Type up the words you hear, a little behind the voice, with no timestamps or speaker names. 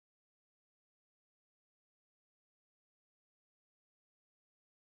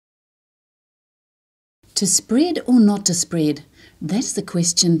To spread or not to spread? That's the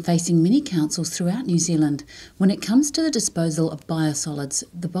question facing many councils throughout New Zealand when it comes to the disposal of biosolids,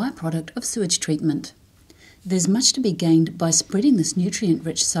 the byproduct of sewage treatment. There's much to be gained by spreading this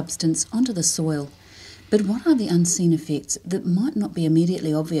nutrient-rich substance onto the soil. But what are the unseen effects that might not be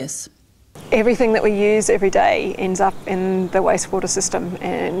immediately obvious? Everything that we use every day ends up in the wastewater system,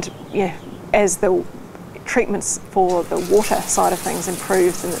 and as the treatments for the water side of things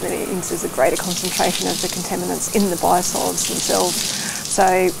improves, and that means there's a greater concentration of the contaminants in the biosolids themselves. So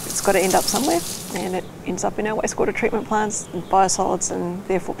it's got to end up somewhere, and it ends up in our wastewater treatment plants and biosolids, and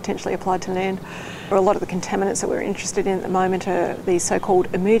therefore potentially applied to land. A lot of the contaminants that we're interested in at the moment are these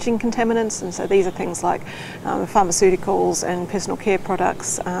so-called emerging contaminants, and so these are things like pharmaceuticals and personal care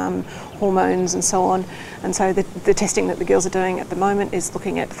products, hormones and so on. And so the testing that the girls are doing at the moment is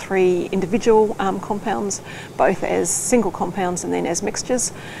looking at 3 individual compounds, both as single compounds and then as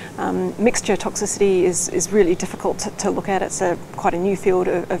mixtures. Mixture toxicity is really difficult to look at. It's quite a new field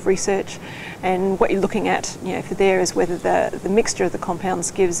of research, and what you're looking at for there is whether the mixture of the compounds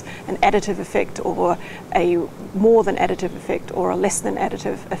gives an additive effect, or a more than additive effect, or a less than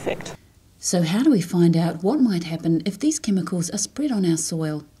additive effect. So how do we find out what might happen if these chemicals are spread on our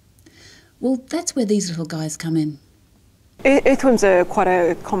soil? Well, that's where these little guys come in. Earthworms are quite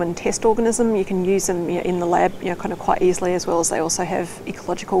a common test organism. You can use them in the lab kind of quite easily, as well as they also have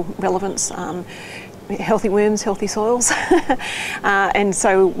ecological relevance. Healthy worms, healthy soils. And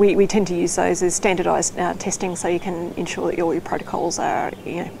so we tend to use those as standardised testing, so you can ensure that all your protocols are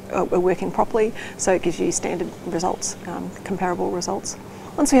working properly, so it gives you standard results, comparable results.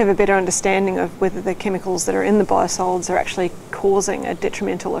 Once we have a better understanding of whether the chemicals that are in the biosolids are actually causing a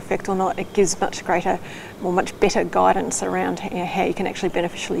detrimental effect or not, it gives much greater or much better guidance around how you can actually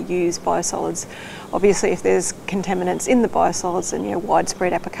beneficially use biosolids. Obviously, if there's contaminants in the biosolids, then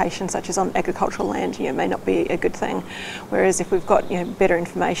widespread application, such as on agricultural land, may not be a good thing. Whereas if we've got better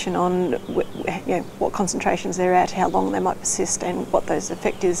information on what concentrations they're at, how long they might persist, and what those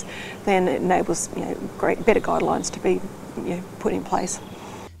effect is, then it enables better guidelines to be put in place.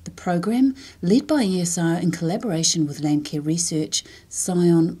 The program, led by ESR in collaboration with Landcare Research,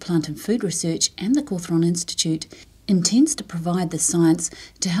 Scion Plant and Food Research and the Cawthron Institute, intends to provide the science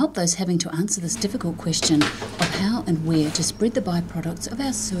to help those having to answer this difficult question of how and where to spread the byproducts of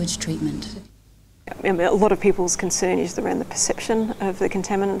our sewage treatment. A lot of people's concern is around the perception of the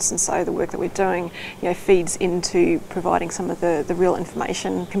contaminants, and so the work that we're doing feeds into providing some of the real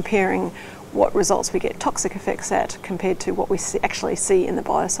information, comparing what results we get toxic effects at compared to what we actually see in the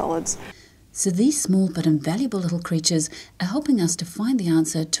biosolids. So these small but invaluable little creatures are helping us to find the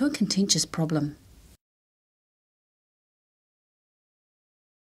answer to a contentious problem.